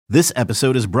This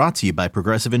episode is brought to you by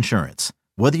Progressive Insurance.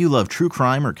 Whether you love true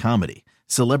crime or comedy,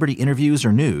 celebrity interviews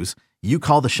or news, you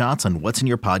call the shots on what's in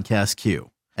your podcast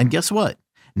queue. And guess what?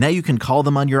 Now you can call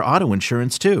them on your auto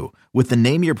insurance too with the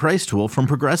Name Your Price tool from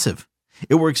Progressive.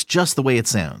 It works just the way it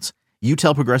sounds. You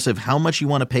tell Progressive how much you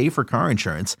want to pay for car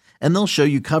insurance, and they'll show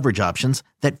you coverage options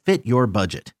that fit your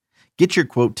budget. Get your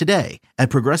quote today at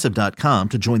Progressive.com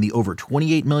to join the over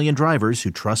 28 million drivers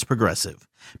who trust Progressive.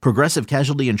 Progressive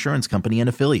Casualty Insurance Company and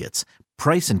Affiliates.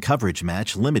 Price and coverage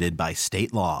match limited by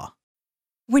state law.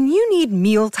 When you need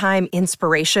mealtime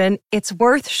inspiration, it's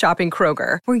worth shopping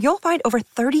Kroger, where you'll find over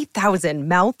 30,000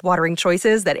 mouth-watering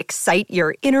choices that excite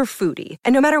your inner foodie.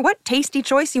 And no matter what tasty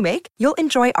choice you make, you'll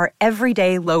enjoy our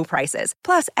everyday low prices,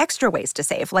 plus extra ways to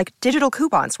save, like digital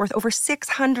coupons worth over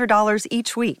 $600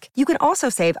 each week. You can also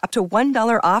save up to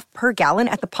 $1 off per gallon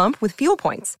at the pump with fuel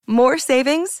points. More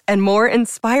savings and more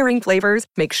inspiring flavors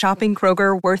make shopping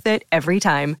Kroger worth it every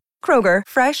time. Kroger,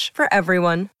 fresh for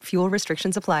everyone. Fuel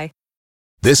restrictions apply.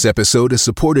 This episode is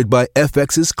supported by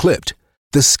FX's Clipped,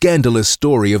 the scandalous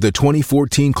story of the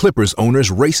 2014 Clippers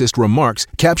owner's racist remarks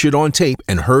captured on tape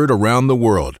and heard around the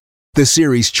world. The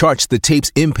series charts the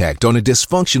tape's impact on a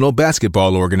dysfunctional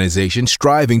basketball organization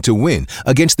striving to win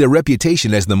against their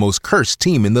reputation as the most cursed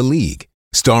team in the league.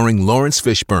 Starring Lawrence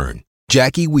Fishburne,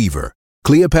 Jackie Weaver,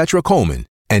 Cleopatra Coleman,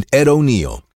 and Ed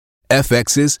O'Neill.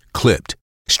 FX's Clipped,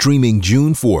 streaming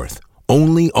June 4th,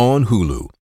 only on Hulu.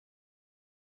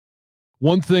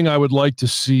 One thing I would like to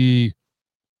see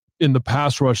in the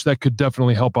pass rush that could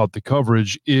definitely help out the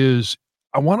coverage is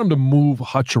I want them to move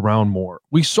Hutch around more.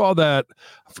 We saw that,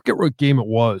 I forget what game it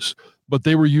was, but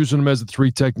they were using him as a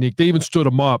 3 technique. They even stood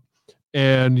him up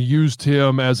and used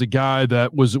him as a guy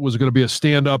that was going to be a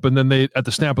stand-up, and then they, at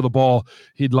the snap of the ball,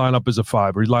 he'd line up as a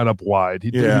 5, or he'd line up wide.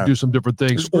 He'd do some different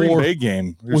things. It was Green Bay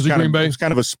game. Was it Green Bay? It was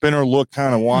kind of a spinner look,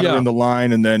 kind of wandering the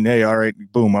line, and then, hey, all right,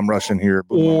 boom, I'm rushing here,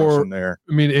 boom, I'm rushing there.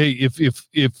 I mean, hey,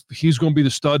 if he's going to be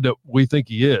the stud that we think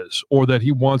he is, or that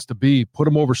he wants to be, put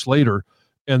him over Slater,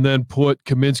 and then put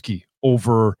Kaminsky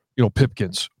over,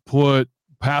 Pipkins. Put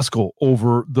Pascal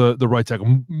over the right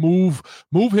tackle. Move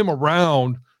him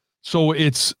around. So I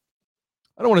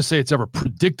don't want to say it's ever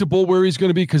predictable where he's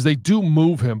going to be, because they do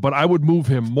move him, but I would move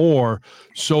him more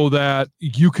so that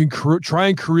you can try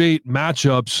and create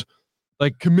matchups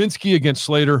like Kaminsky against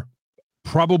Slater.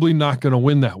 Probably not going to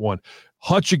win that one.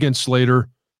 Hutch against Slater.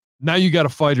 Now you got a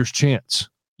fighter's chance.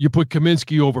 You put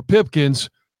Kaminsky over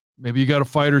Pipkins. Maybe you got a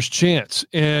fighter's chance.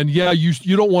 And yeah,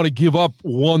 you don't want to give up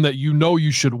one that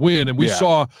you should win. And we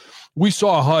saw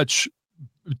Hutch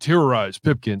terrorize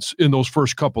Pipkins in those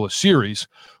first couple of series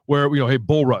where, hey,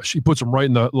 bull rush. He puts him right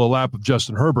in the lap of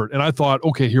Justin Herbert. And I thought,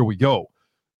 okay, here we go.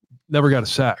 Never got a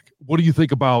sack. What do you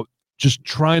think about just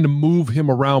trying to move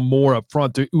him around more up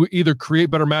front to either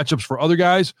create better matchups for other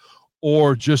guys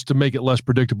or just to make it less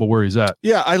predictable where he's at?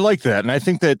 Yeah, I like that. And I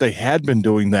think that they had been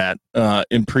doing that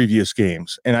in previous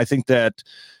games. And I think that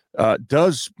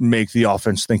does make the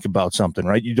offense think about something,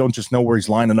 right? You don't just know where he's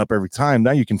lining up every time.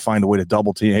 Now you can find a way to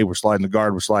double team. Hey, we're sliding the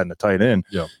guard, we're sliding the tight end.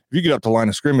 Yeah. If you get up to line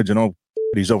of scrimmage and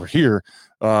he's over here,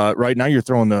 right now you're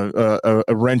throwing a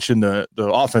wrench in the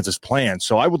offense's plan.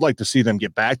 So I would like to see them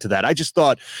get back to that. I just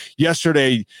thought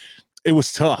yesterday it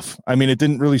was tough. I mean, it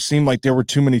didn't really seem like there were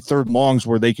too many third longs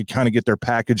where they could kind of get their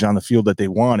package on the field that they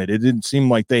wanted. It didn't seem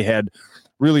like they had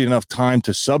really enough time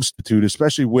to substitute,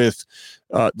 especially with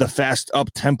the fast up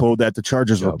tempo that the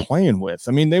Chargers were playing with.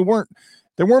 I mean, they weren't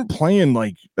playing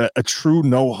like a true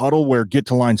no huddle where get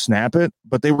to line, snap it,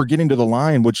 but they were getting to the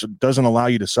line, which doesn't allow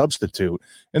you to substitute.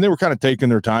 And they were kind of taking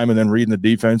their time and then reading the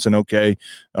defense and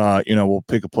we'll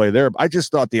pick a play there. I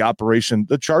just thought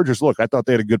the Chargers, I thought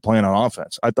they had a good plan on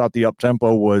offense. I thought the up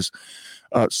tempo was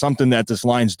something that this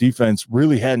Lions defense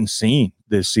really hadn't seen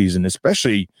this season,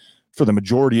 especially for the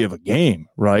majority of a game,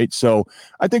 right? So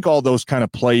I think all those kind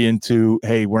of play into,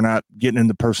 hey, we're not getting in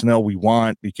the personnel we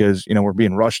want because, we're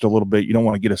being rushed a little bit. You don't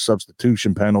want to get a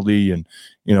substitution penalty and,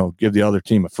 give the other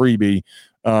team a freebie.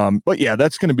 But yeah,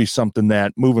 that's going to be something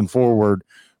that moving forward,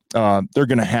 they're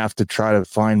going to have to try to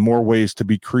find more ways to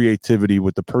be creativity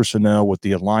with the personnel, with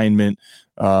the alignment,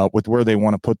 with where they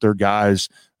want to put their guys,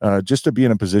 just to be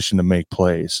in a position to make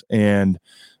plays. And,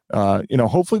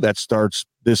 hopefully that starts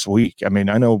this week. I mean,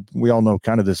 I know we all know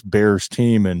kind of this Bears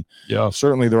team, and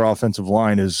certainly their offensive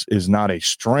line is not a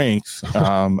strength. They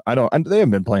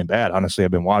haven't been playing bad. Honestly, I've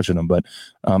been watching them, but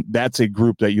that's a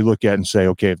group that you look at and say,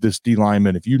 okay,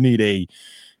 if you need a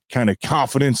kind of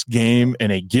confidence game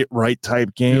and a get right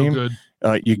type game,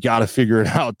 you got to figure it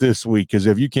out this week. Because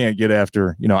if you can't get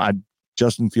after,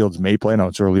 Justin Fields may play. I know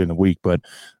it's early in the week, but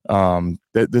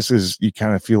this is, you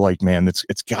kind of feel like, man,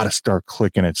 it's got to start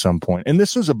clicking at some point. And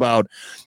this was about